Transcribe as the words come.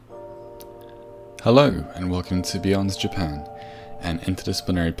Hello, and welcome to Beyond Japan, an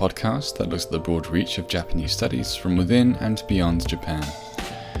interdisciplinary podcast that looks at the broad reach of Japanese studies from within and beyond Japan.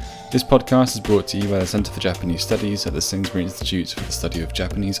 This podcast is brought to you by the Center for Japanese Studies at the Sainsbury Institute for the Study of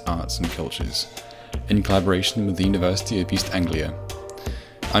Japanese Arts and Cultures, in collaboration with the University of East Anglia.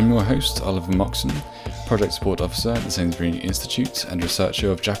 I'm your host, Oliver Moxon, Project Support Officer at the Sainsbury Institute and researcher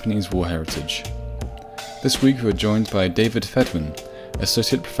of Japanese war heritage. This week we're joined by David Fedman,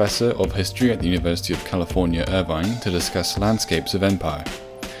 Associate Professor of History at the University of California, Irvine, to discuss landscapes of empire.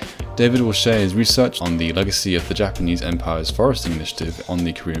 David will share his research on the legacy of the Japanese Empire's foresting initiative on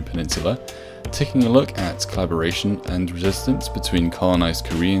the Korean Peninsula, taking a look at collaboration and resistance between colonized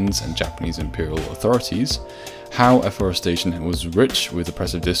Koreans and Japanese imperial authorities, how afforestation was rich with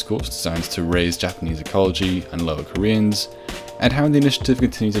oppressive discourse designed to raise Japanese ecology and lower Koreans, and how the initiative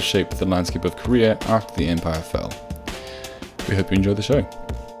continued to shape the landscape of Korea after the empire fell. We hope you enjoy the show.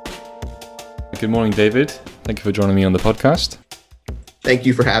 Good morning, David. Thank you for joining me on the podcast. Thank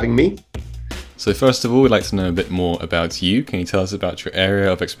you for having me. So first of all, we'd like to know a bit more about you. Can you tell us about your area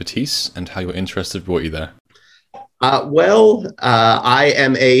of expertise and how your interest has brought you there? I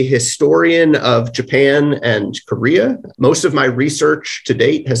am a historian of Japan and Korea. Most of my research to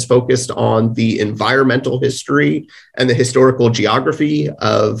date has focused on the environmental history and the historical geography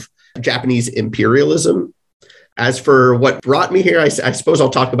of Japanese imperialism. As for what brought me here, I suppose I'll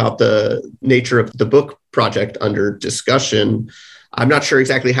talk about the nature of the book project under discussion. I'm not sure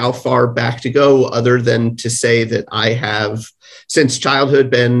exactly how far back to go, other than to say that I have, since childhood,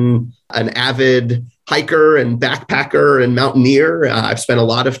 been an avid hiker and backpacker and mountaineer. I've spent a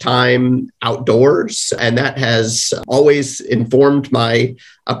lot of time outdoors, and that has always informed my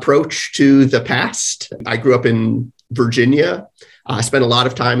approach to the past. I grew up in Virginia. I spent a lot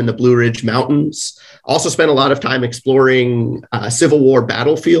of time in the Blue Ridge Mountains. Also spent a lot of time exploring Civil War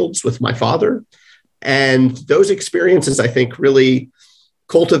battlefields with my father. And those experiences, I think, really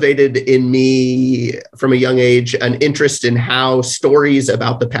cultivated in me from a young age an interest in how stories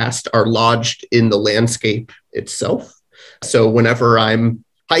about the past are lodged in the landscape itself. So whenever I'm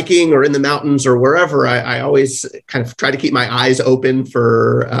hiking or in the mountains or wherever, I always kind of try to keep my eyes open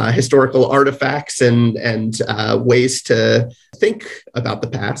for historical artifacts and ways to think about the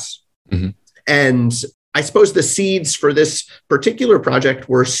past. Mm-hmm. And I suppose the seeds for this particular project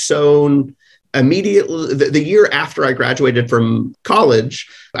were sown immediately. The year after I graduated from college,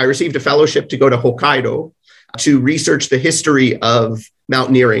 I received a fellowship to go to Hokkaido to research the history of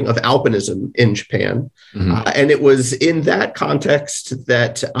mountaineering, of alpinism in Japan. Mm-hmm. And it was in that context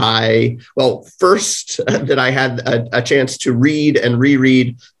that I had a chance to read and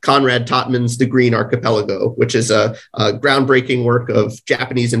reread Conrad Totman's The Green Archipelago, which is a groundbreaking work of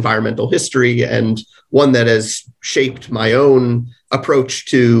Japanese environmental history and one that has shaped my own approach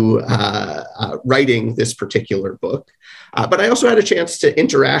to writing this particular book. But I also had a chance to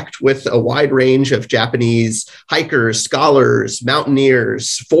interact with a wide range of Japanese hikers, scholars,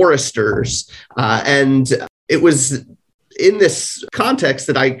 mountaineers, foresters. And it was in this context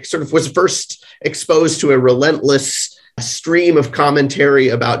that I sort of was first exposed to a relentless stream of commentary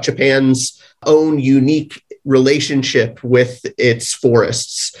about Japan's own unique relationship with its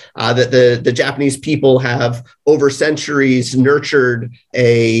forests, that the Japanese people have over centuries nurtured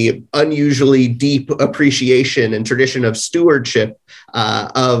a unusually deep appreciation and tradition of stewardship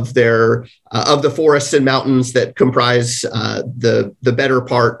of the forests and mountains that comprise the better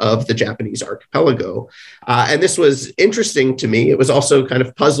part of the Japanese archipelago. And this was interesting to me. It was also kind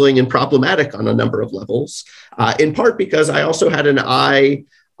of puzzling and problematic on a number of levels, in part because I also had an eye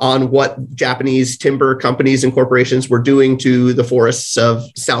on what Japanese timber companies and corporations were doing to the forests of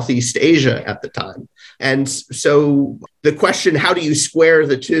Southeast Asia at the time. And so the question, how do you square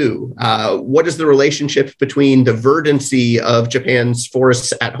the two? What is the relationship between the verdancy of Japan's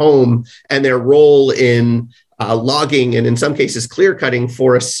forests at home and their role in logging and in some cases clear-cutting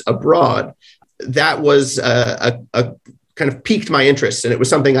forests abroad? That was a kind of piqued my interest, and it was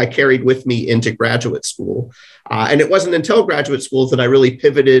something I carried with me into graduate school. And it wasn't until graduate school that I really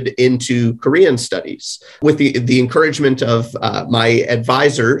pivoted into Korean studies. With the encouragement of my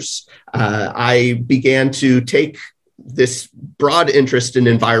advisors, I began to take this broad interest in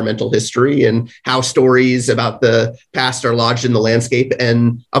environmental history and how stories about the past are lodged in the landscape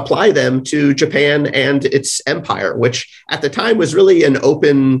and apply them to Japan and its empire, which at the time was really an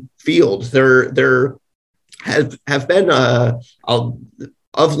open field. There have been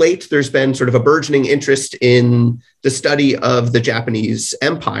of late, there's been sort of a burgeoning interest in the study of the Japanese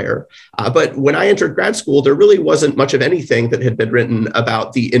empire. But when I entered grad school, there really wasn't much of anything that had been written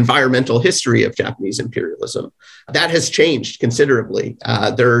about the environmental history of Japanese imperialism. That has changed considerably.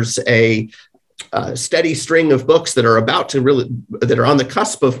 There's a steady string of books that are that are on the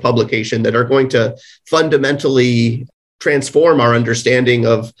cusp of publication, that are going to fundamentally transform our understanding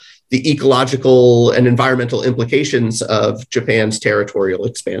of the ecological and environmental implications of Japan's territorial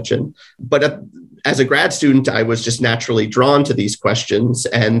expansion. But as a grad student, I was just naturally drawn to these questions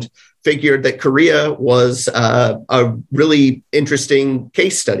and figured that Korea was a really interesting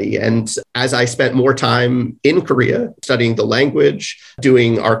case study. And as I spent more time in Korea studying the language,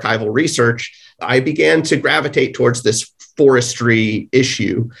 doing archival research, I began to gravitate towards this forestry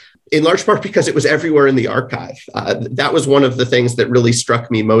issue, in large part because it was everywhere in the archive. That was one of the things that really struck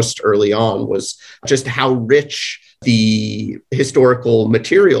me most early on, was just how rich the historical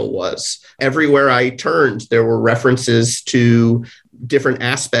material was. Everywhere I turned, there were references to different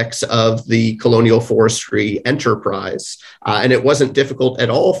aspects of the colonial forestry enterprise. And it wasn't difficult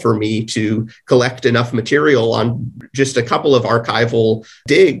at all for me to collect enough material on just a couple of archival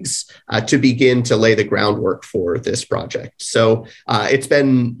digs to begin to lay the groundwork for this project. So it's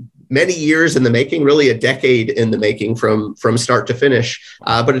been many years in the making, really a decade in the making from start to finish.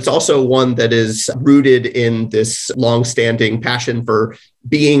 But it's also one that is rooted in this longstanding passion for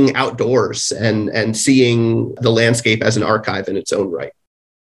being outdoors and seeing the landscape as an archive in its own right.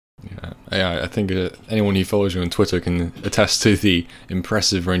 Yeah, I think anyone who follows you on Twitter can attest to the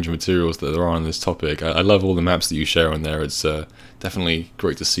impressive range of materials that there are on this topic. I love all the maps that you share on there. It's definitely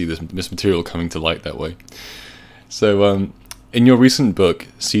great to see this material coming to light that way. So, in your recent book,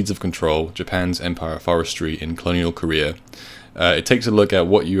 Seeds of Control, Japan's Empire Forestry in Colonial Korea, it takes a look at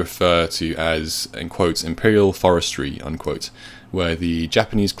what you refer to as, in quotes, imperial forestry, unquote, where the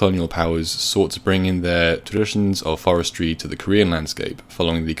Japanese colonial powers sought to bring in their traditions of forestry to the Korean landscape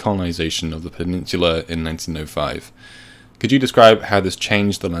following the colonization of the peninsula in 1905. Could you describe how this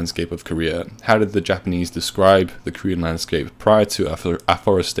changed the landscape of Korea? How did the Japanese describe the Korean landscape prior to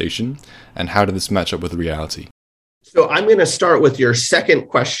afforestation, and how did this match up with reality? So I'm going to start with your second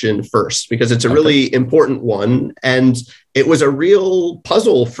question first, because it's a really important one. And it was a real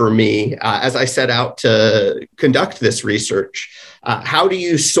puzzle for me as I set out to conduct this research. How do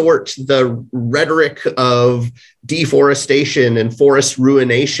you sort the rhetoric of deforestation and forest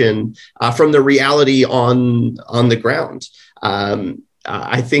ruination from the reality on the ground?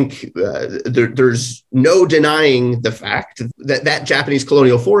 I think there's no denying the fact that Japanese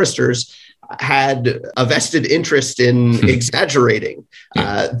colonial foresters had a vested interest in exaggerating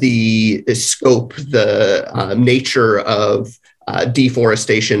the scope, the nature of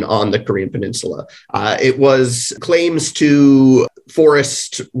deforestation on the Korean Peninsula. It was claims to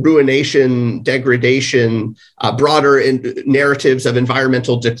forest ruination, degradation, broader narratives of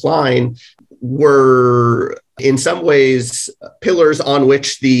environmental decline were in some ways pillars on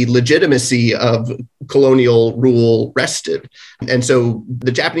which the legitimacy of colonial rule rested. And so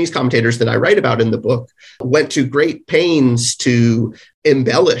the Japanese commentators that I write about in the book went to great pains to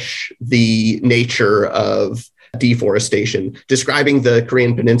embellish the nature of deforestation, describing the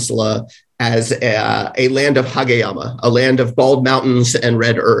Korean Peninsula as a land of Hageyama, a land of bald mountains and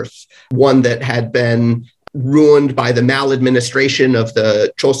red earth, one that had been ruined by the maladministration of the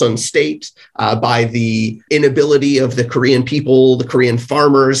Chosun state, by the inability of the Korean people, the Korean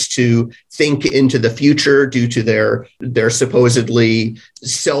farmers, to think into the future due to their supposedly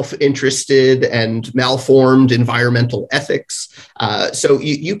self-interested and malformed environmental ethics. So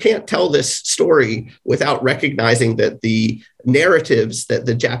you can't tell this story without recognizing that the narratives that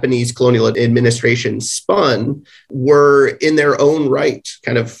the Japanese colonial administration spun were in their own right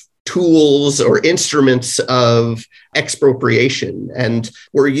kind of tools or instruments of expropriation, and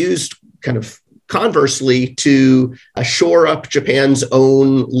were used kind of conversely to shore up Japan's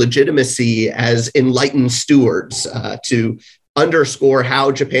own legitimacy as enlightened stewards, to underscore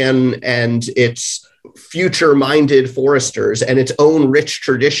how Japan and its future-minded foresters and its own rich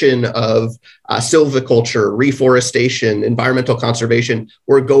tradition of silviculture, reforestation, environmental conservation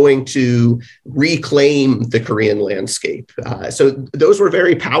were going to reclaim the Korean landscape. So those were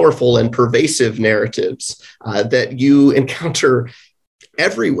very powerful and pervasive narratives that you encounter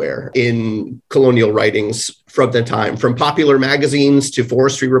everywhere in colonial writings from the time, from popular magazines to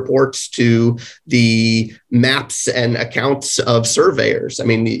forestry reports to the maps and accounts of surveyors. I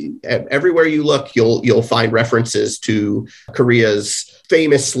mean, everywhere you look, you'll find references to Korea's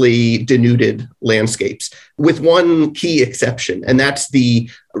famously denuded landscapes, with one key exception, and that's the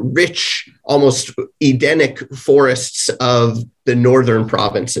rich, almost Edenic forests of the northern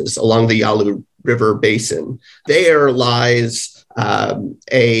provinces along the Yalu River basin. There lies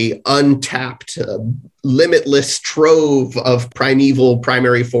a untapped, limitless trove of primeval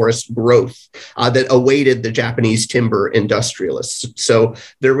primary forest growth that awaited the Japanese timber industrialists. So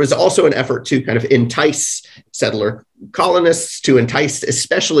there was also an effort to kind of entice settler colonists, to entice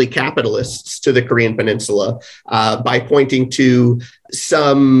especially capitalists to the Korean Peninsula by pointing to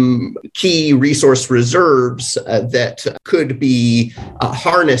some key resource reserves that could be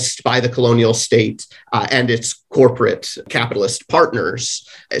harnessed by the colonial state and its corporate capitalist partners.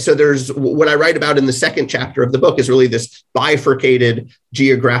 So there's what I write about in the second chapter of the book is really this bifurcated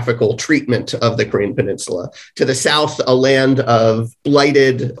geographical treatment of the Korean Peninsula. To the south, a land of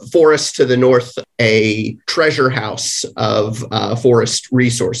blighted forest; to the north, a treasure house of forest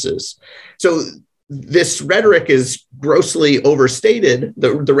resources. So this rhetoric is grossly overstated.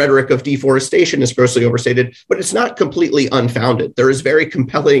 The rhetoric of deforestation is grossly overstated, but it's not completely unfounded. There is very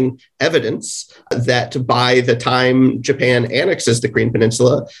compelling evidence that by the time Japan annexes the Korean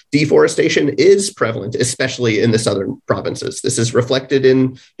Peninsula, deforestation is prevalent, especially in the southern provinces. This is reflected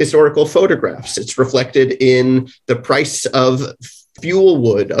in historical photographs. It's reflected in the price of fuel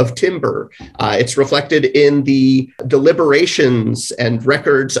wood, of timber. It's reflected in the deliberations and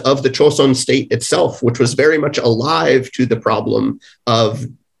records of the Choson state itself, which was very much alive to the problem of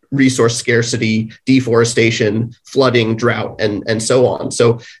resource scarcity, deforestation, flooding, drought, and so on.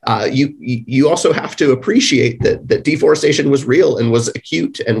 So you also have to appreciate that deforestation was real and was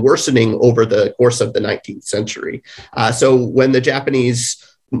acute and worsening over the course of the 19th century. So when the Japanese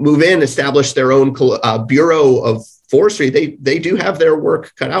move in, establish their own bureau of forestry, they do have their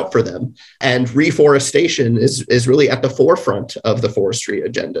work cut out for them. And reforestation is really at the forefront of the forestry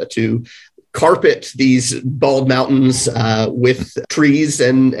agenda, to carpet these bald mountains with trees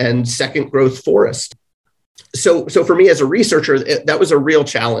and second growth forest. So for me as a researcher, that was a real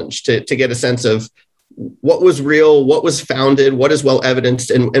challenge to get a sense of what was real, what was founded, what is well evidenced,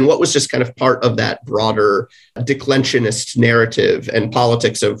 and what was just kind of part of that broader declensionist narrative and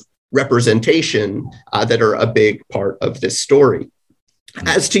politics of representation that are a big part of this story.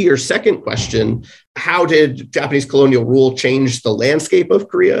 As to your second question, how did Japanese colonial rule change the landscape of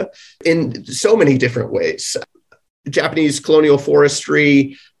Korea? In so many different ways. Japanese colonial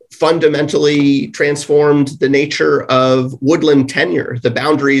forestry fundamentally transformed the nature of woodland tenure, the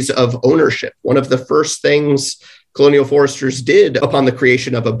boundaries of ownership. One of the first things colonial foresters did upon the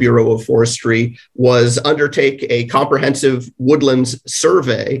creation of a Bureau of Forestry was undertake a comprehensive woodlands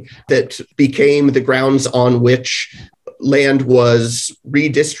survey that became the grounds on which land was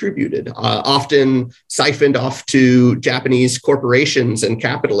redistributed, often siphoned off to Japanese corporations and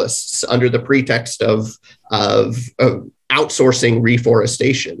capitalists under the pretext of outsourcing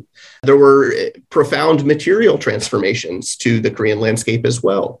reforestation. There were profound material transformations to the Korean landscape as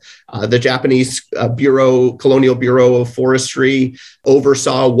well. The Japanese Colonial Bureau of Forestry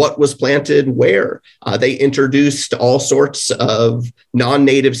oversaw what was planted where. They introduced all sorts of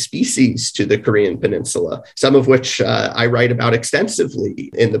non-native species to the Korean Peninsula, some of which I write about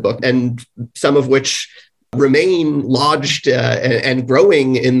extensively in the book, and some of which remain lodged and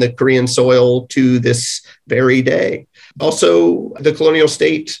growing in the Korean soil to this very day. Also, the colonial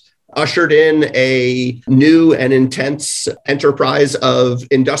state ushered in a new and intense enterprise of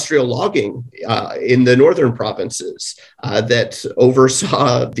industrial logging in the northern provinces that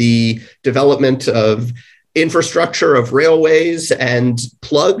oversaw the development of infrastructure of railways and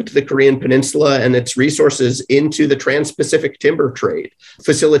plugged the Korean Peninsula and its resources into the Trans-Pacific timber trade,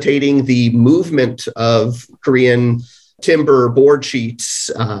 facilitating the movement of Korean timber, board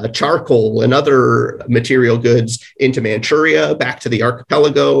sheets, charcoal, and other material goods into Manchuria, back to the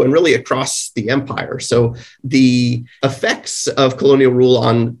archipelago, and really across the empire. So the effects of colonial rule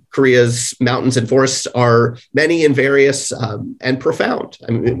on Korea's mountains and forests are many and various and profound.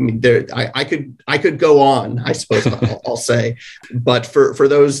 I mean, I could go on, I suppose I'll say, but for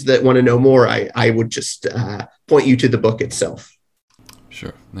those that want to know more, I would just point you to the book itself.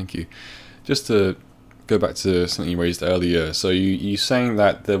 Sure, thank you. Just to go back to something you raised earlier. So you saying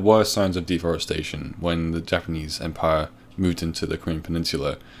that there were signs of deforestation when the Japanese Empire moved into the Korean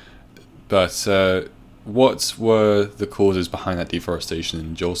Peninsula, but what were the causes behind that deforestation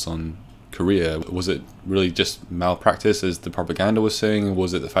in Joseon, Korea? Was it really just malpractice, as the propaganda was saying? Or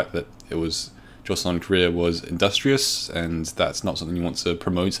was it the fact that Joseon, Korea was industrious, and that's not something you want to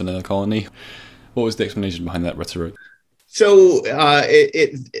promote in a colony? What was the explanation behind that rhetoric? So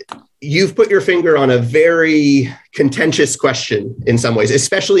you've put your finger on a very contentious question in some ways,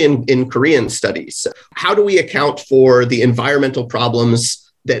 especially in Korean studies. How do we account for the environmental problems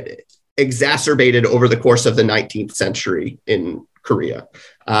that exacerbated over the course of the 19th century in Korea?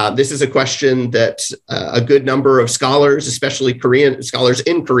 This is a question that a good number of scholars, especially Korean scholars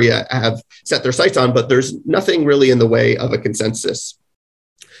in Korea, have set their sights on, but there's nothing really in the way of a consensus.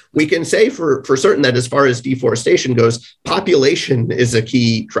 We can say for certain that as far as deforestation goes, population is a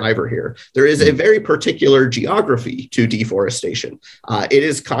key driver here. There is a very particular geography to deforestation. It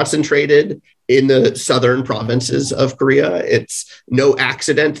is concentrated in the southern provinces of Korea. It's no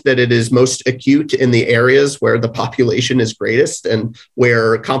accident that it is most acute in the areas where the population is greatest and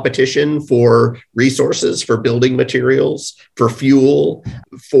where competition for resources, for building materials, for fuel,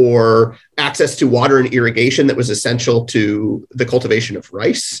 for access to water and irrigation that was essential to the cultivation of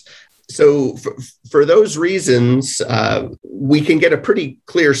rice. So for those reasons, we can get a pretty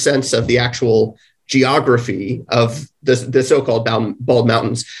clear sense of the actual geography of the so-called Bald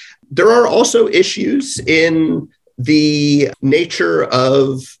Mountains. There are also issues in the nature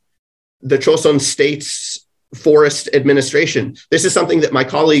of the Chosun State's forest administration. This is something that my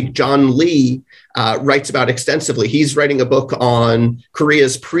colleague John Lee writes about extensively. He's writing a book on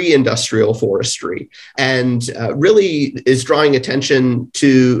Korea's pre-industrial forestry and really is drawing attention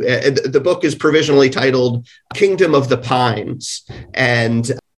to, the book is provisionally titled Kingdom of the Pines.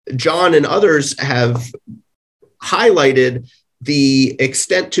 And John and others have highlighted the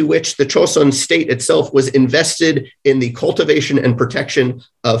extent to which the Chosun State itself was invested in the cultivation and protection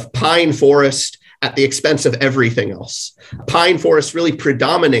of pine forest at the expense of everything else. Pine forest really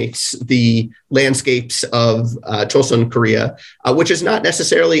predominates the landscapes of Chosun Korea, which is not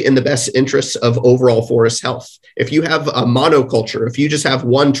necessarily in the best interests of overall forest health. If you have a monoculture, if you just have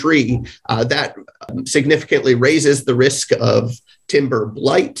one tree, that significantly raises the risk of timber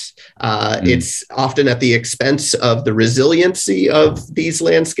blight. It's often at the expense of the resiliency of these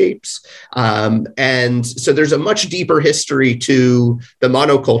landscapes. And so there's a much deeper history to the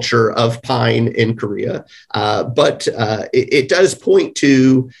monoculture of pine in Korea. But it does point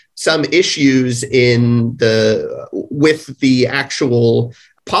to some issues with the actual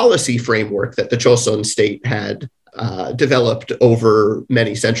policy framework that the Chosun State had developed over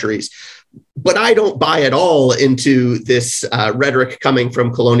many centuries. But I don't buy at all into this rhetoric coming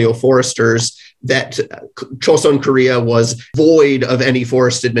from colonial foresters that Chosun Korea was void of any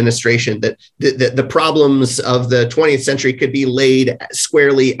forest administration, that the problems of the 20th century could be laid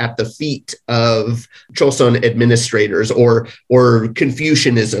squarely at the feet of Chosun administrators, or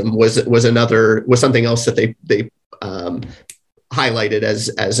Confucianism was something else that they highlighted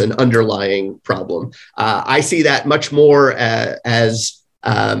as an underlying problem. I see that much more as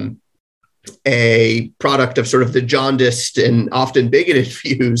a product of sort of the jaundiced and often bigoted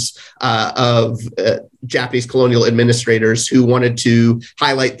views of Japanese colonial administrators who wanted to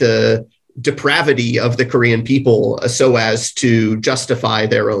highlight the depravity of the Korean people so as to justify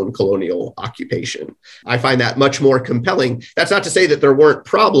their own colonial occupation. I find that much more compelling. That's not to say that there weren't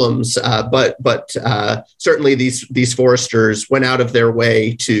problems, but certainly these foresters went out of their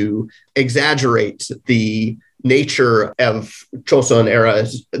way to exaggerate the nature of Chosun era,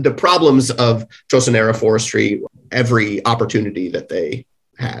 the problems of Chosun era forestry, every opportunity that they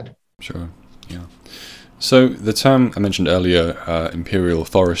had. Sure, yeah. So the term I mentioned earlier, imperial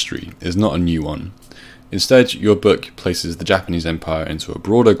forestry, is not a new one. Instead, your book places the Japanese Empire into a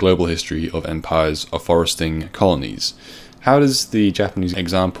broader global history of empires of foresting colonies. How does the Japanese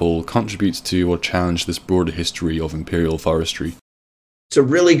example contribute to or challenge this broader history of imperial forestry? It's a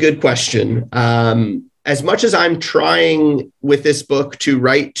really good question. As much as I'm trying with this book to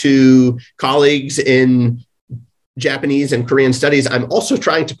write to colleagues in Japanese and Korean studies, I'm also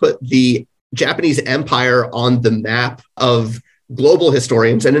trying to put the Japanese Empire on the map of global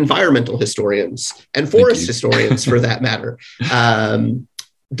historians and environmental historians and forest historians, for that matter.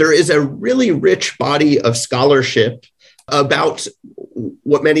 There is a really rich body of scholarship about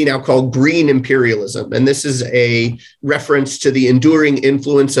what many now call green imperialism. And this is a reference to the enduring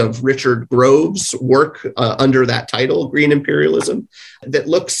influence of Richard Grove's work under that title, Green Imperialism, that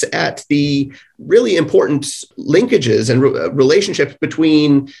looks at the really important linkages and relationships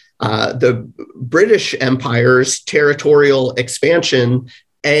between the British Empire's territorial expansion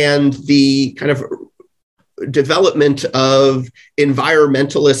and the kind of development of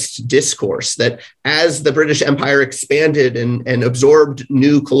environmentalist discourse, that as the British Empire expanded and absorbed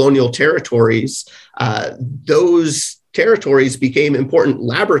new colonial territories, those territories became important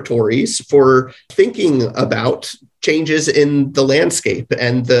laboratories for thinking about changes in the landscape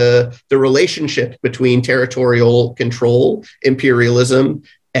and the relationship between territorial control, imperialism,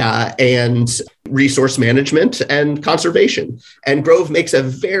 and resource management and conservation. And Grove makes a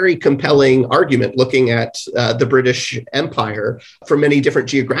very compelling argument looking at the British Empire from many different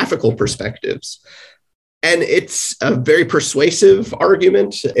geographical perspectives. And it's a very persuasive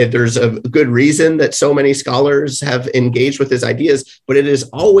argument. There's a good reason that so many scholars have engaged with his ideas, but it has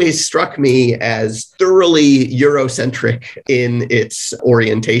always struck me as thoroughly Eurocentric in its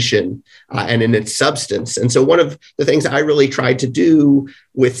orientation and in its substance. And so one of the things I really tried to do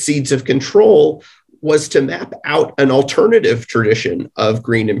with Seeds of Control was to map out an alternative tradition of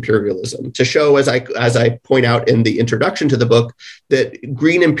green imperialism, to show, as I point out in the introduction to the book, that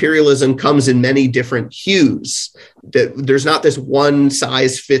green imperialism comes in many different hues, that there's not this one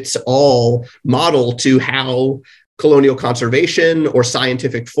size fits all model to how colonial conservation or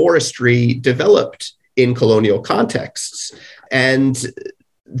scientific forestry developed in colonial contexts. And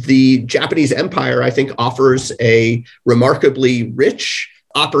the Japanese empire, I think, offers a remarkably rich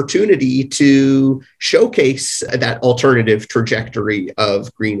opportunity to showcase that alternative trajectory of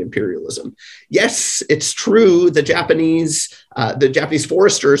green imperialism. Yes, it's true. The Japanese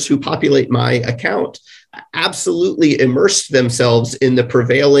foresters who populate my account absolutely immersed themselves in the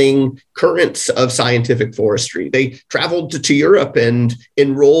prevailing currents of scientific forestry. They traveled to Europe and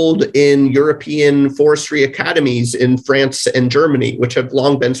enrolled in European forestry academies in France and Germany, which have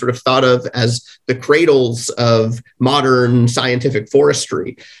long been sort of thought of as the cradles of modern scientific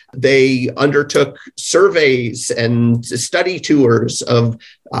forestry. They undertook surveys and study tours of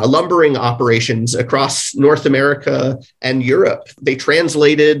lumbering operations across North America and Europe. They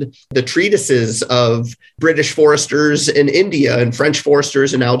translated the treatises of British foresters in India and French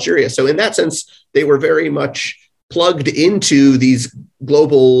foresters in Algeria. So in that sense, they were very much plugged into these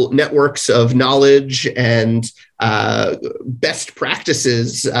global networks of knowledge and best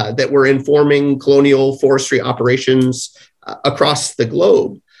practices that were informing colonial forestry operations across the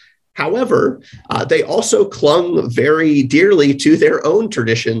globe. However, they also clung very dearly to their own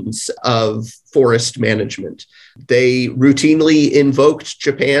traditions of forest management. They routinely invoked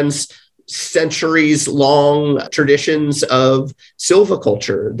Japan's centuries-long traditions of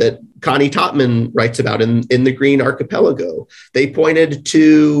silviculture that Connie Totman writes about in the Green Archipelago. They pointed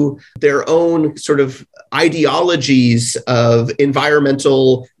to their own sort of ideologies of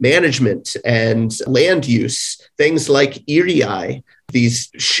environmental management and land use, things like irii, these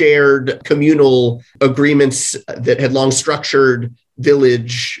shared communal agreements that had long structured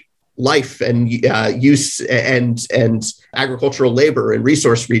village life and use and agricultural labor and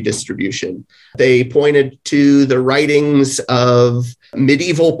resource redistribution. They pointed to the writings of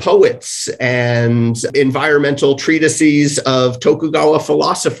medieval poets and environmental treatises of Tokugawa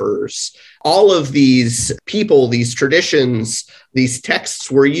philosophers. All of these people, these traditions, these texts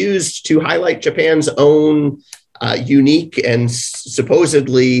were used to highlight Japan's own unique and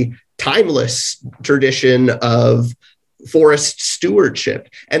supposedly timeless tradition of forest stewardship.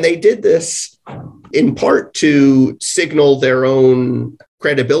 And they did this in part to signal their own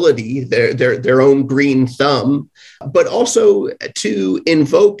credibility, their own green thumb, but also to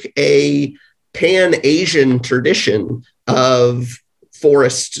invoke a Pan-Asian tradition of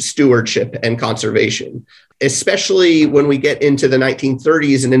forest stewardship and conservation. Especially when we get into the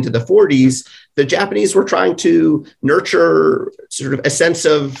 1930s and into the 40s, the Japanese were trying to nurture sort of a sense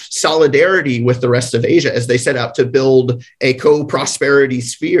of solidarity with the rest of Asia as they set out to build a co-prosperity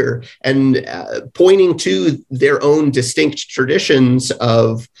sphere, and pointing to their own distinct traditions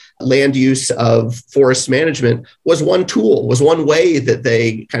of land use, of forest management was one tool, was one way that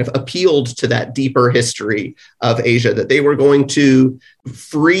they kind of appealed to that deeper history of Asia, that they were going to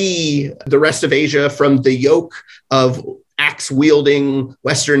free the rest of Asia from the yoke of axe-wielding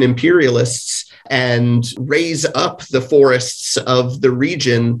Western imperialists and raise up the forests of the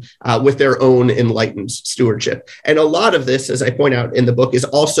region with their own enlightened stewardship. And a lot of this, as I point out in the book, is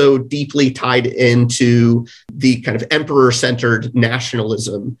also deeply tied into the kind of emperor-centered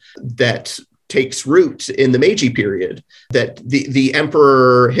nationalism that takes root in the Meiji period, that the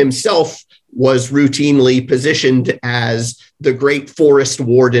emperor himself was routinely positioned as the great forest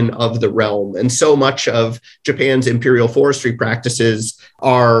warden of the realm. And so much of Japan's imperial forestry practices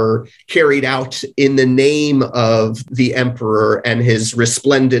are carried out in the name of the emperor and his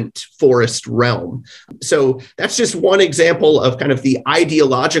resplendent forest realm. So that's just one example of kind of the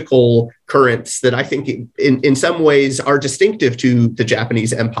ideological currents that I think in some ways are distinctive to the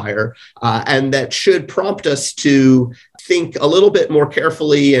Japanese empire, and that should prompt us to think a little bit more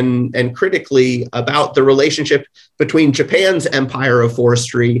carefully and critically about the relationship between Japan's empire of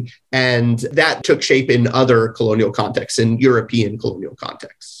forestry and that took shape in other colonial contexts, in European colonial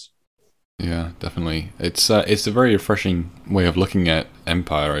contexts. Yeah, definitely. It's a very refreshing way of looking at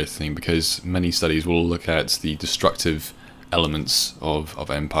empire, I think, because many studies will look at the destructive elements of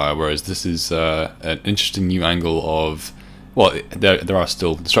empire, whereas this is an interesting new angle of Well, there are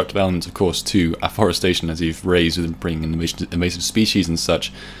still destructive elements, of course, to afforestation as you've raised with bringing in invasive species and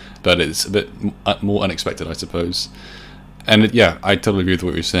such, but it's a bit more unexpected, I suppose. And yeah, I totally agree with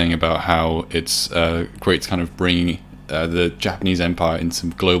what you're saying about how it's great to kind of bring the Japanese Empire into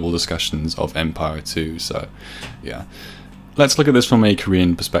some global discussions of empire too. So, yeah. Let's look at this from a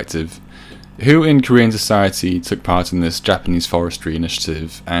Korean perspective. Who in Korean society took part in this Japanese forestry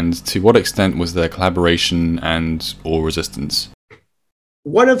initiative, and to what extent was there collaboration and or resistance?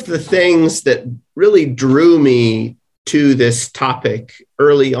 One of the things that really drew me to this topic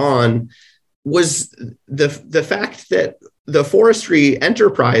early on was the fact that the forestry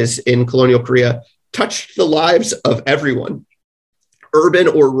enterprise in colonial Korea touched the lives of everyone, urban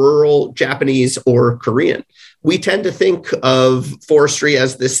or rural, Japanese or Korean. We tend to think of forestry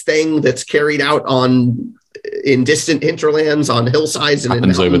as this thing that's carried out in distant hinterlands, on hillsides and in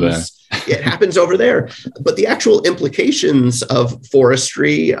mountains. Over there. It happens over there. But the actual implications of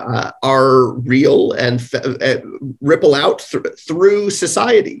forestry are real and ripple out through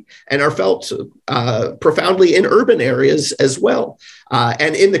society and are felt profoundly in urban areas as well.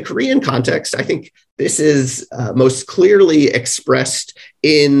 And in the Korean context, I think this is most clearly expressed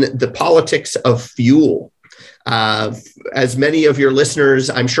in the politics of fuel. As many of your listeners,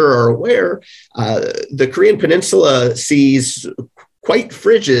 I'm sure, are aware, the Korean Peninsula sees quite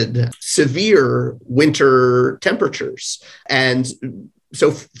frigid, severe winter temperatures. And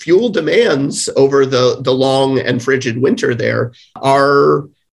so fuel demands over the long and frigid winter there are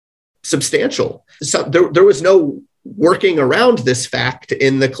substantial. So there was no working around this fact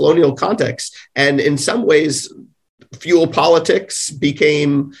in the colonial context. And in some ways, fuel politics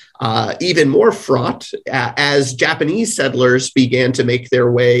became even more fraught as Japanese settlers began to make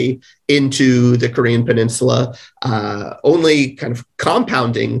their way into the Korean Peninsula, only kind of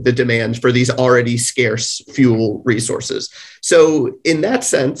compounding the demand for these already scarce fuel resources. So in that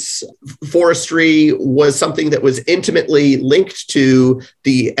sense, forestry was something that was intimately linked to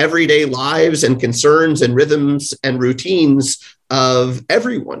the everyday lives and concerns and rhythms and routines of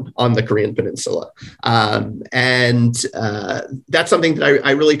everyone on the Korean Peninsula. And that's something that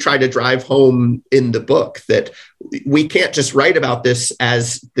I really try to drive home in the book, that we can't just write about this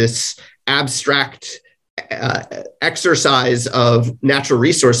as this abstract exercise of natural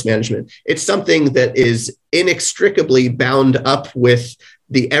resource management. It's something that is inextricably bound up with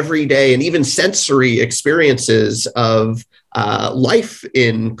the everyday and even sensory experiences of life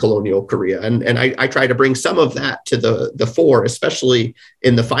in colonial Korea. And I try to bring some of that to the fore, especially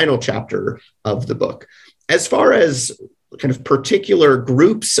in the final chapter of the book. As far as kind of particular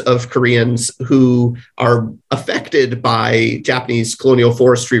groups of Koreans who are affected by Japanese colonial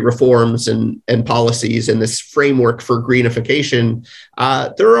forestry reforms and policies and this framework for greenification,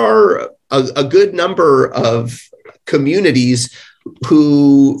 there are a good number of communities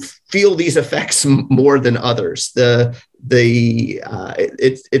who feel these effects more than others.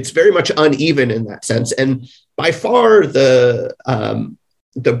 It's very much uneven in that sense. And by far the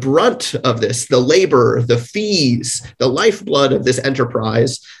brunt of this, the labor, the fees, the lifeblood of this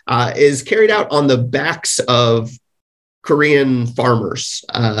enterprise is carried out on the backs of Korean farmers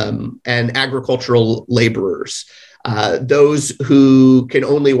and agricultural laborers. Those who can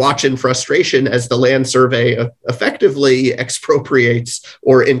only watch in frustration as the land survey effectively expropriates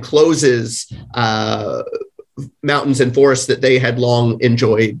or encloses mountains and forests that they had long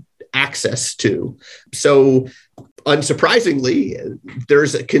enjoyed access to. So unsurprisingly,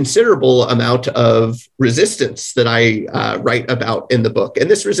 there's a considerable amount of resistance that I write about in the book.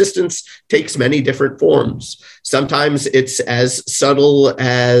 And this resistance takes many different forms. Sometimes it's as subtle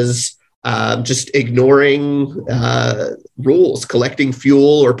as just ignoring rules, collecting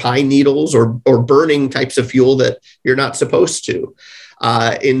fuel or pine needles or burning types of fuel that you're not supposed to.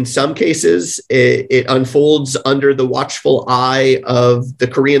 In some cases, it unfolds under the watchful eye of the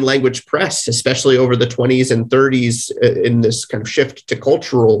Korean language press, especially over the 20s and 30s in this kind of shift to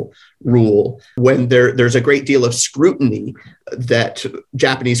cultural rule, when there's a great deal of scrutiny that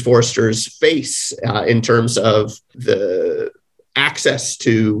Japanese foresters face in terms of the access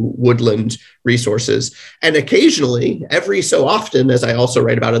to woodland resources. And occasionally, every so often, as I also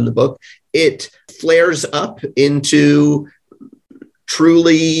write about in the book, it flares up into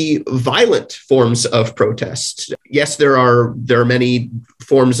truly violent forms of protest. Yes, there are many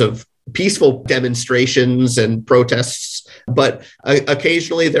forms of peaceful demonstrations and protests But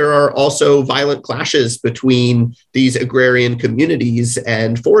occasionally there are also violent clashes between these agrarian communities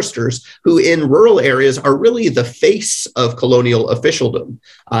and foresters who in rural areas are really the face of colonial officialdom.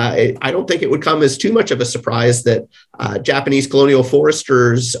 I don't think it would come as too much of a surprise that Japanese colonial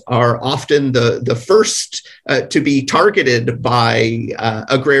foresters are often the first to be targeted by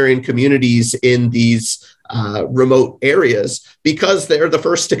agrarian communities in these remote areas because they're the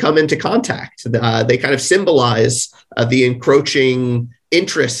first to come into contact. They kind of symbolize the encroaching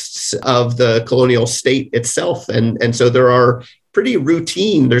interests of the colonial state itself. And so there are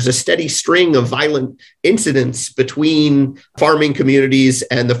there's a steady string of violent incidents between farming communities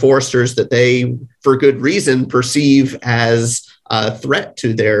and the foresters that they, for good reason, perceive as a threat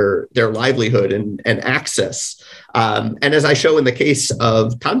to their livelihood and access. And as I show in the case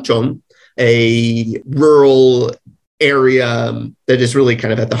of Tanchon, a rural area that is really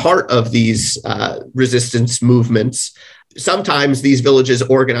kind of at the heart of these resistance movements, sometimes these villages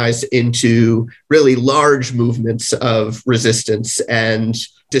organize into really large movements of resistance and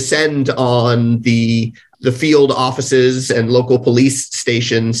descend on the field offices and local police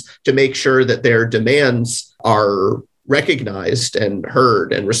stations to make sure that their demands are recognized and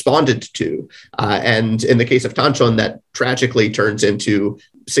heard and responded to. And in the case of Tanchon, that tragically turns into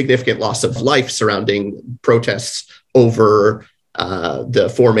significant loss of life surrounding protests over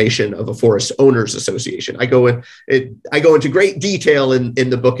the formation of a forest owners association. I go into great detail in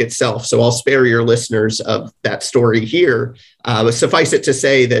the book itself, so I'll spare your listeners of that story here. But suffice it to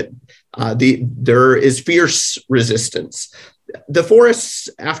say that there is fierce resistance. The forests,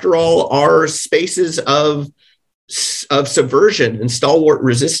 after all, are spaces of subversion and stalwart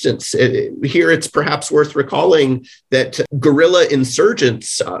resistance. Here, it's perhaps worth recalling that guerrilla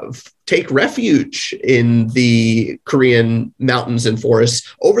insurgents take refuge in the Korean mountains and forests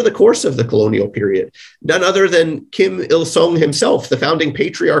over the course of the colonial period. None other than Kim Il-sung himself, the founding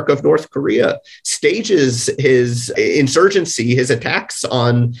patriarch of North Korea, stages his insurgency, his attacks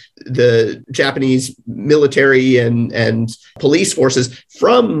on the Japanese military and police forces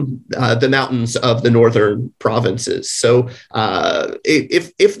from the mountains of the northern provinces. So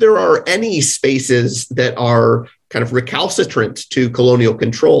if there are any spaces that are kind of recalcitrant to colonial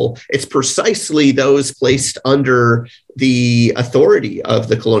control, it's precisely those placed under the authority of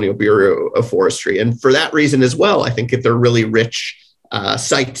the Colonial Bureau of Forestry. And for that reason as well, I think that they're really rich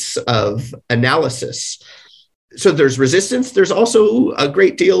sites of analysis. So there's resistance. There's also a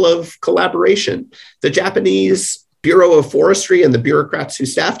great deal of collaboration. The Japanese Bureau of Forestry and the bureaucrats who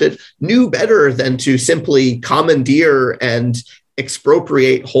staffed it knew better than to simply commandeer and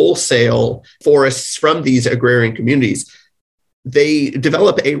expropriate wholesale forests from these agrarian communities. They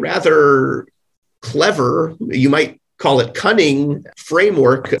develop a rather clever, you might call it cunning,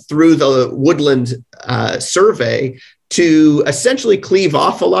 framework through the woodland survey to essentially cleave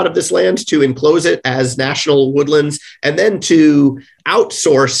off a lot of this land, to enclose it as national woodlands, and then to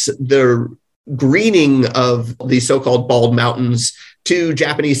outsource the greening of the so-called bald mountains to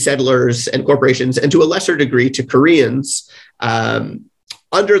Japanese settlers and corporations, and to a lesser degree to Koreans,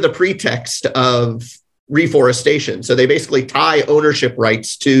 under the pretext of reforestation. So they basically tie ownership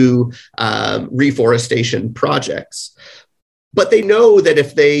rights to reforestation projects. But they know that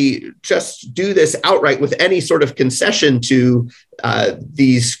if they just do this outright with any sort of concession to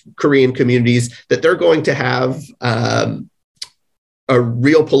these Korean communities, that they're going to have a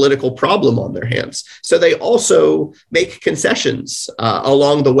real political problem on their hands. So they also make concessions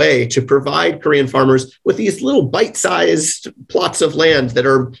along the way to provide Korean farmers with these little bite-sized plots of land that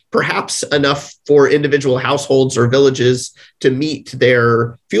are perhaps enough for individual households or villages to meet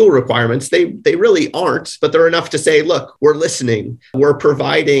their fuel requirements. They really aren't, but they're enough to say, look, we're listening. We're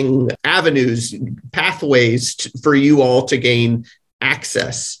providing avenues, pathways for you all to gain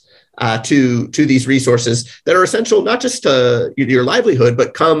access to these resources that are essential not just to your livelihood,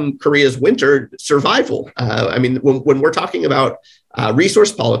 but come Korea's winter survival. I mean, when we're talking about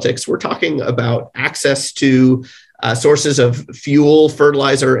resource politics, we're talking about access to sources of fuel,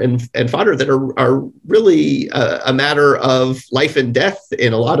 fertilizer, and fodder that are really a matter of life and death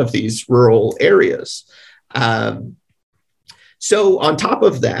in a lot of these rural areas. So on top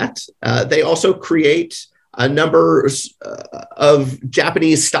of that, they also create a number of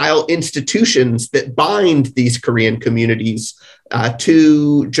Japanese-style institutions that bind these Korean communities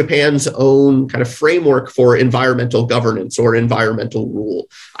to Japan's own kind of framework for environmental governance or environmental rule.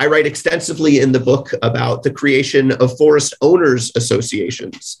 I write extensively in the book about the creation of forest owners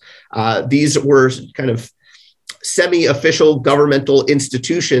associations. These were kind of semi-official governmental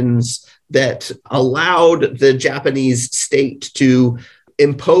institutions that allowed the Japanese state to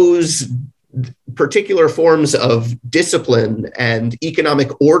impose particular forms of discipline and economic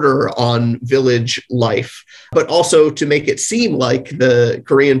order on village life, but also to make it seem like the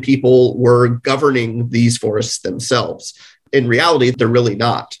Korean people were governing these forests themselves. In reality, they're really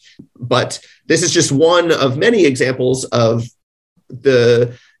not. But this is just one of many examples of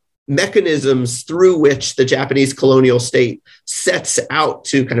the mechanisms through which the Japanese colonial state sets out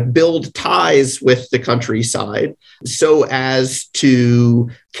to kind of build ties with the countryside so as to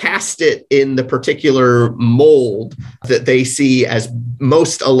cast it in the particular mold that they see as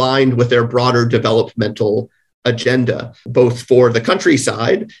most aligned with their broader developmental agenda, both for the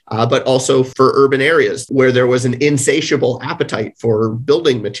countryside, but also for urban areas where there was an insatiable appetite for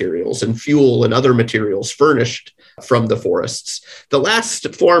building materials and fuel and other materials furnished from the forests. The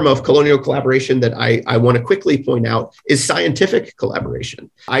last form of colonial collaboration that I want to quickly point out is scientific collaboration.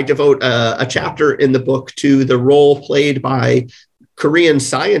 I devote a chapter in the book to the role played by Korean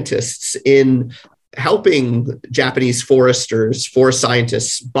scientists in helping Japanese foresters, forest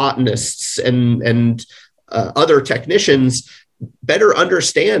scientists, botanists, and other technicians better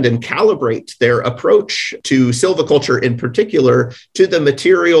understand and calibrate their approach to silviculture, in particular, to the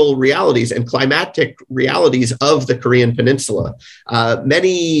material realities and climatic realities of the Korean peninsula.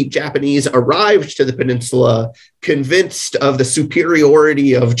 Many Japanese arrived to the peninsula convinced of the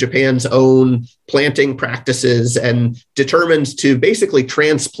superiority of Japan's own planting practices and determined to basically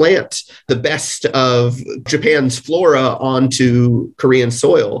transplant the best of Japan's flora onto Korean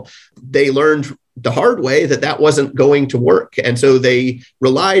soil. They learned the hard way that wasn't going to work. And so they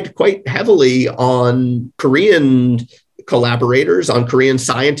relied quite heavily on Korean collaborators, on Korean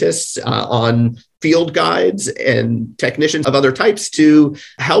scientists, on field guides and technicians of other types to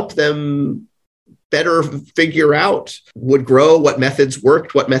help them better figure out would grow, what methods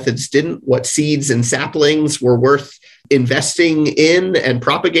worked, what methods didn't, what seeds and saplings were worth investing in and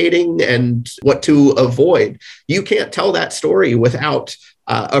propagating, and what to avoid. You can't tell that story without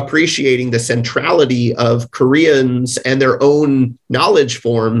appreciating the centrality of Koreans and their own knowledge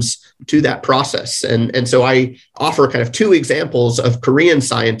forms to that process. And so I offer kind of two examples of Korean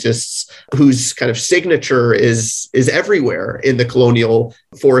scientists whose kind of signature is everywhere in the colonial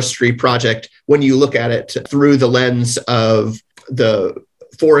forestry project when you look at it through the lens of the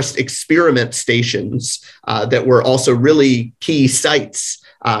forest experiment stations that were also really key sites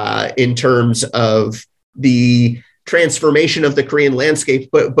in terms of the transformation of the Korean landscape,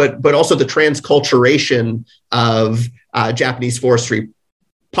 but also the transculturation of Japanese forestry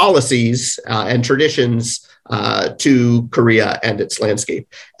policies and traditions to Korea and its landscape.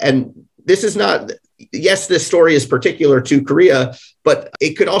 And this is not, yes, this story is particular to Korea, but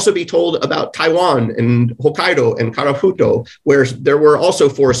it could also be told about Taiwan and Hokkaido and Karafuto, where there were also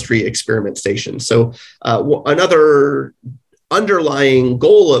forestry experiment stations. So another underlying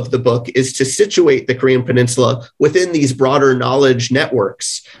goal of the book is to situate the Korean Peninsula within these broader knowledge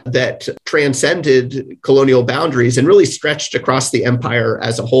networks that transcended colonial boundaries and really stretched across the empire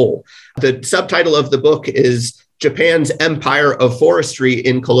as a whole. The subtitle of the book is Japan's Empire of Forestry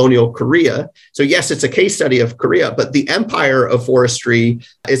in Colonial Korea. So yes, it's a case study of Korea, but the empire of forestry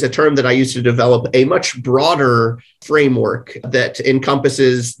is a term that I use to develop a much broader framework that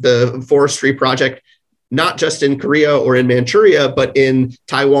encompasses the forestry project, not just in Korea or in Manchuria, but in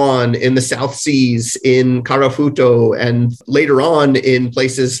Taiwan, in the South Seas, in Karafuto, and later on in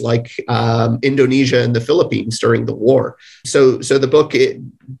places like Indonesia and the Philippines during the war. So the book, it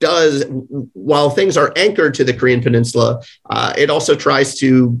does, while things are anchored to the Korean Peninsula, it also tries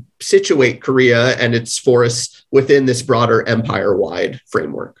to situate Korea and its forests within this broader empire-wide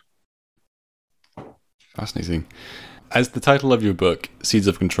framework. Fascinating. As the title of your book, Seeds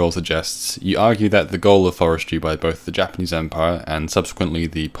of Control, suggests, you argue that the goal of forestry by both the Japanese Empire and subsequently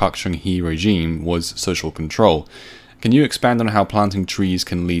the Park Chung-hee regime was social control. Can you expand on how planting trees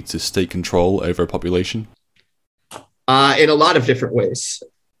can lead to state control over a population? In a lot of different ways.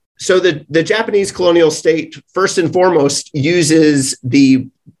 So the Japanese colonial state, first and foremost, uses the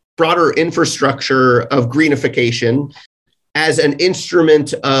broader infrastructure of greenification as an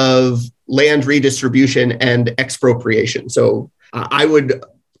instrument of land redistribution and expropriation. So I would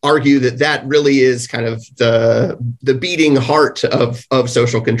argue that really is kind of the beating heart of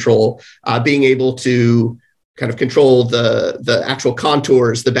social control, being able to kind of control the actual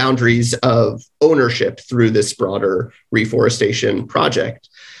contours, the boundaries of ownership through this broader reforestation project.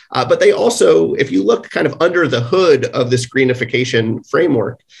 But they also, if you look kind of under the hood of this greenification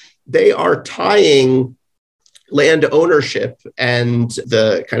framework, they are tying land ownership and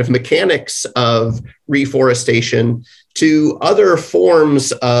the kind of mechanics of reforestation to other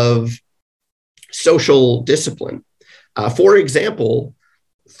forms of social discipline. For example,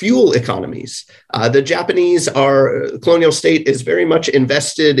 fuel economies. The Japanese colonial state is very much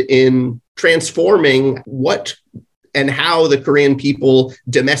invested in transforming what and how the Korean people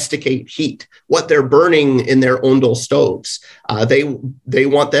domesticate heat, what they're burning in their ondol stoves. They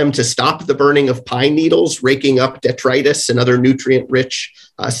want them to stop the burning of pine needles, raking up detritus and other nutrient-rich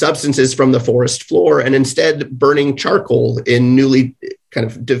substances from the forest floor, and instead burning charcoal in newly kind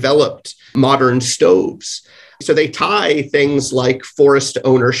of developed modern stoves. So they tie things like forest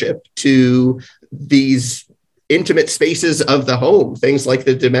ownership to these intimate spaces of the home, things like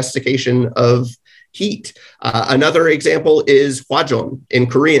the domestication of heat. Another example is hwajon in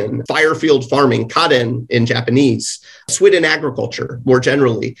Korean, firefield farming, karen in Japanese, swidden agriculture more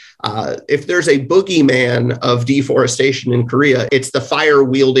generally. If there's a boogeyman of deforestation in Korea, it's the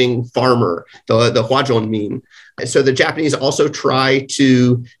fire-wielding farmer, the hwajonmin. So the Japanese also try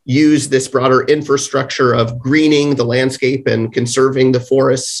to use this broader infrastructure of greening the landscape and conserving the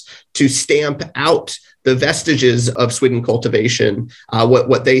forests to stamp out the vestiges of swidden cultivation,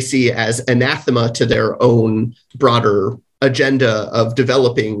 what they see as anathema to their own broader agenda of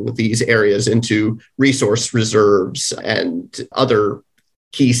developing these areas into resource reserves and other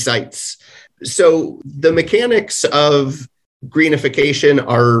key sites. So the mechanics of greenification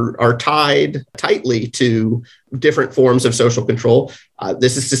are tied tightly to different forms of social control.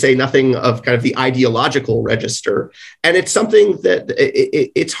 This is to say nothing of kind of the ideological register. And it's something that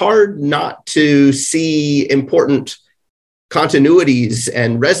it's hard not to see important continuities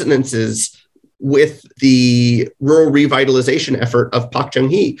and resonances with the rural revitalization effort of Park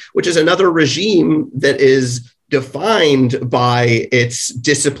Chung-hee, which is another regime that is defined by its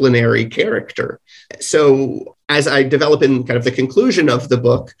disciplinary character. So as I develop in kind of the conclusion of the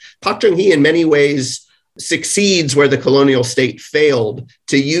book, Park Chung-hee in many ways succeeds where the colonial state failed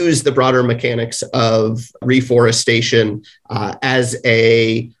to use the broader mechanics of reforestation as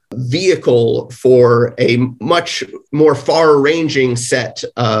a vehicle for a much more far-ranging set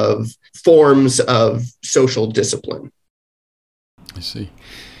of forms of social discipline. I see.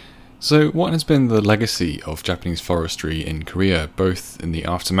 So what has been the legacy of Japanese forestry in Korea, both in the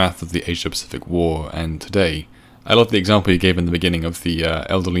aftermath of the Asia-Pacific War and today? I love the example you gave in the beginning of the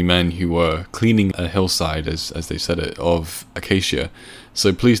elderly men who were cleaning a hillside, as they said it, of acacia.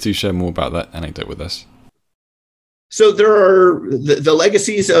 So please do share more about that anecdote with us. So there are the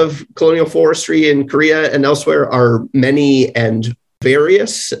legacies of colonial forestry in Korea and elsewhere are many and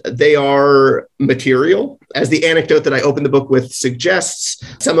various. They are material. As the anecdote that I opened the book with suggests,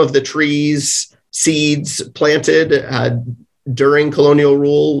 some of the trees, seeds planted during colonial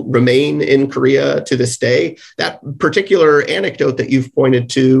rule remain in Korea to this day. That particular anecdote that you've pointed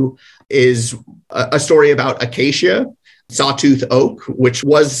to is a story about acacia, sawtooth oak, which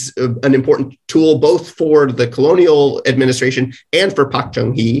was an important tool both for the colonial administration and for Park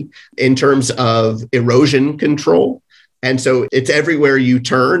Chung-hee in terms of erosion control. And so it's everywhere you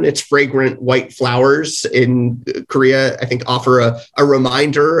turn. Its fragrant white flowers in Korea, I think, offer a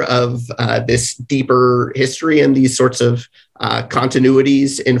reminder of this deeper history and these sorts of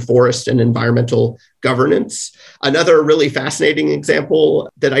continuities in forest and environmental governance. Another really fascinating example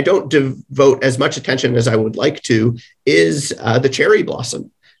that I don't devote as much attention as I would like to is the cherry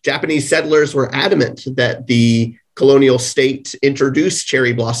blossom. Japanese settlers were adamant that the colonial state introduced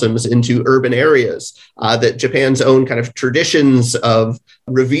cherry blossoms into urban areas, that Japan's own kind of traditions of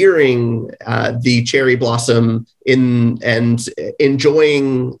revering the cherry blossom and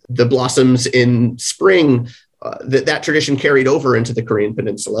enjoying the blossoms in spring, that tradition carried over into the Korean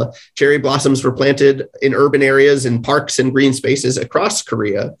peninsula. Cherry blossoms were planted in urban areas, in parks and green spaces across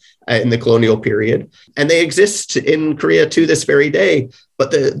Korea in the colonial period. And they exist in Korea to this very day.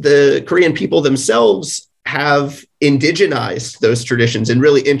 But the Korean people themselves have indigenized those traditions in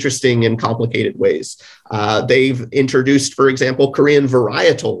really interesting and complicated ways. They've introduced, for example, Korean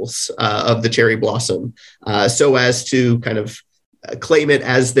varietals of the cherry blossom so as to kind of claim it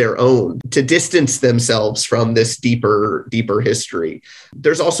as their own, to distance themselves from this deeper history.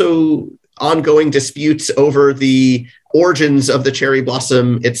 There's also ongoing disputes over the origins of the cherry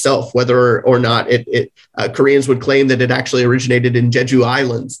blossom itself, whether or not Koreans would claim that it actually originated in Jeju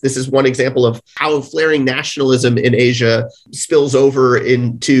Islands. This is one example of how flaring nationalism in Asia spills over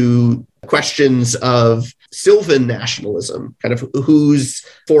into questions of Sylvan nationalism, kind of whose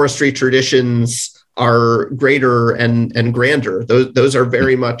forestry traditions are greater and grander. Those are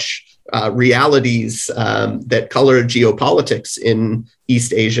very much realities that color geopolitics in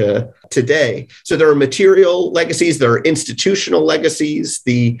East Asia today. So there are material legacies, there are institutional legacies.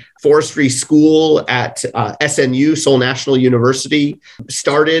 The forestry school at SNU, Seoul National University,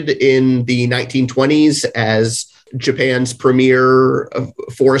 started in the 1920s as Japan's premier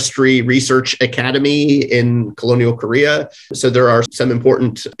forestry research academy in colonial Korea. So there are some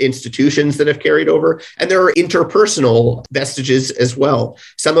important institutions that have carried over, and there are interpersonal vestiges as well.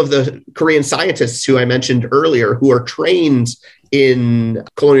 Some of the Korean scientists who I mentioned earlier, who are trained in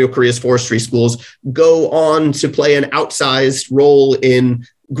colonial Korea's forestry schools, go on to play an outsized role in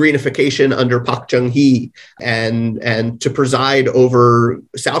greenification under Park Chung-hee and to preside over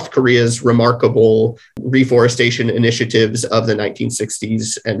South Korea's remarkable reforestation initiatives of the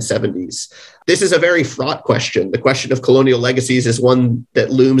 1960s and 70s. This is a very fraught question. The question of colonial legacies is one that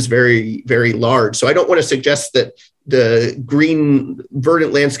looms very, very large. So I don't want to suggest that the green,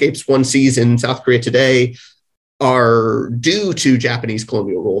 verdant landscapes one sees in South Korea today are due to Japanese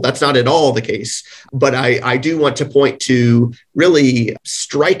colonial rule. That's not at all the case. But I do want to point to really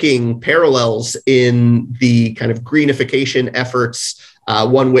striking parallels in the kind of greenification efforts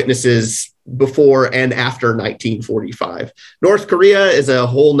one witnesses before and after 1945. North Korea is a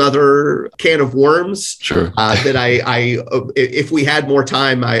whole nother can of worms. Sure. That I if we had more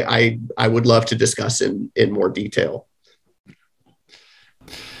time, I would love to discuss in more detail.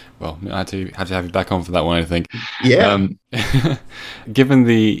 Well, I had to have you back on for that one, I think. Yeah. Given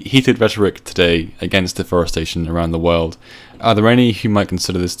the heated rhetoric today against deforestation around the world, are there any who might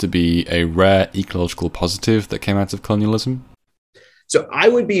consider this to be a rare ecological positive that came out of colonialism? So I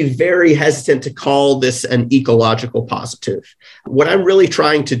would be very hesitant to call this an ecological positive. What I'm really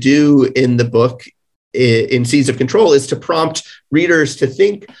trying to do in the book, in Seeds of Control, is to prompt readers to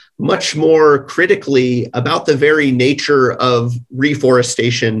think much more critically about the very nature of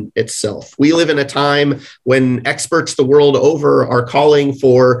reforestation itself. We live in a time when experts the world over are calling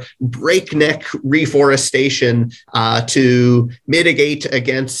for breakneck reforestation to mitigate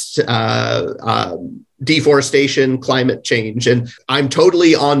against deforestation, climate change. And I'm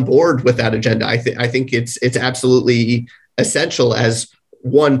totally on board with that agenda. I think it's absolutely essential as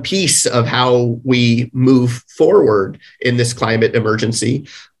one piece of how we move forward in this climate emergency.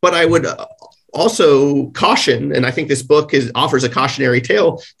 But I would also caution, and I think this book offers a cautionary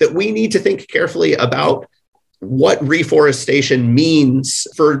tale, that we need to think carefully about what reforestation means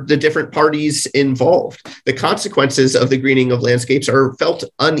for the different parties involved. The consequences of the greening of landscapes are felt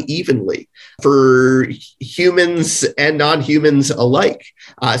unevenly for humans and non-humans alike.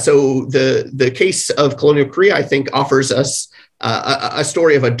 So the case of colonial Korea, I think, offers us a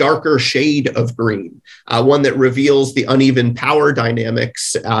story of a darker shade of green, one that reveals the uneven power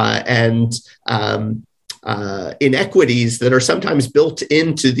dynamics and inequities that are sometimes built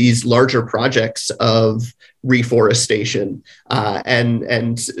into these larger projects of reforestation.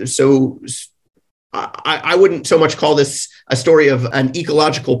 And so I wouldn't so much call this a story of an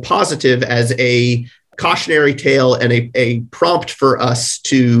ecological positive as a cautionary tale and a prompt for us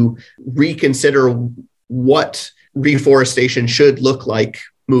to reconsider what reforestation should look like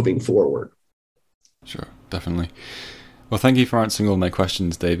moving forward. Sure, definitely. Well, thank you for answering all my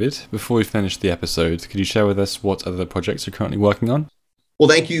questions, David. Before we finish the episode, could you share with us what other projects you're currently working on? Well,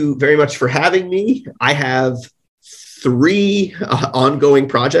 thank you very much for having me. I have 3 ongoing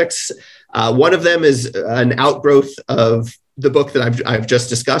projects. One of them is an outgrowth of the book that I've just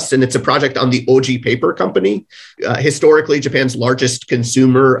discussed, and it's a project on the Oji Paper Company, historically Japan's largest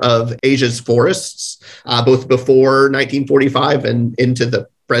consumer of Asia's forests, both before 1945 and into the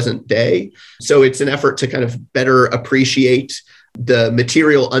present day. So it's an effort to kind of better appreciate the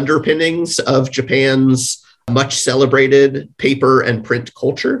material underpinnings of Japan's much celebrated paper and print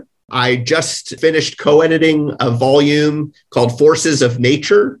culture. I just finished co-editing a volume called Forces of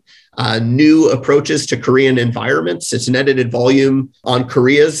Nature, New Approaches to Korean Environments. It's an edited volume on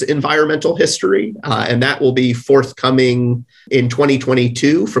Korea's environmental history, and that will be forthcoming in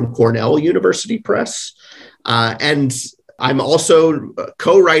 2022 from Cornell University Press. And I'm also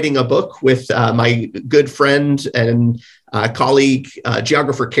co-writing a book with my good friend and colleague,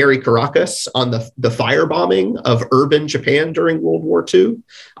 geographer Carrie Caracas, on the firebombing of urban Japan during World War II.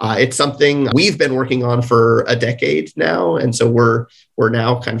 It's something we've been working on for a decade now, and so we're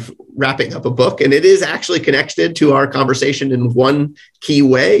now kind of wrapping up a book, and it is actually connected to our conversation in one key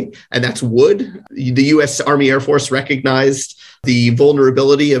way, and that's wood. The U.S. Army Air Force recognized the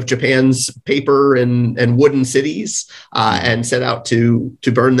vulnerability of Japan's paper and wooden cities and set out to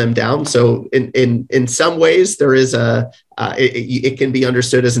burn them down. So in some ways, there is it can be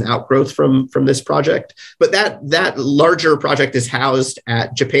understood as an outgrowth from this project. But that larger project is housed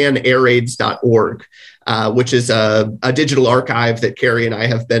at japanairraids.org, which is a digital archive that Carrie and I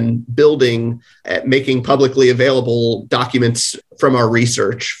have been building, making publicly available documents from our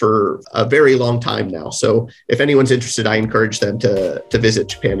research for a very long time now. So if anyone's interested, I encourage them to visit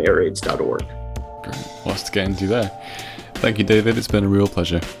japanairraids.org. Great. Lots to get into there. Thank you, David. It's been a real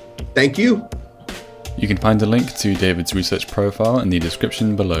pleasure. Thank you. You can find a link to David's research profile in the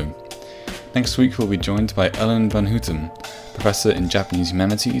description below. Next week we'll be joined by Ellen van Houten, Professor in Japanese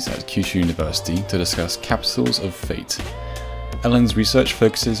Humanities at Kyushu University, to discuss capsules of fate. Ellen's research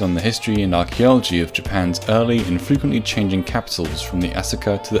focuses on the history and archaeology of Japan's early and frequently changing capitals from the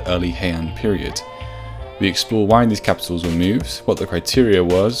Asuka to the early Heian period. We explore why these capitals were moved, what the criteria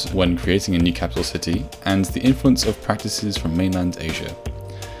was when creating a new capital city, and the influence of practices from mainland Asia.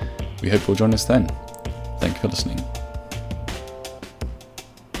 We hope you'll join us then. Thank you for listening.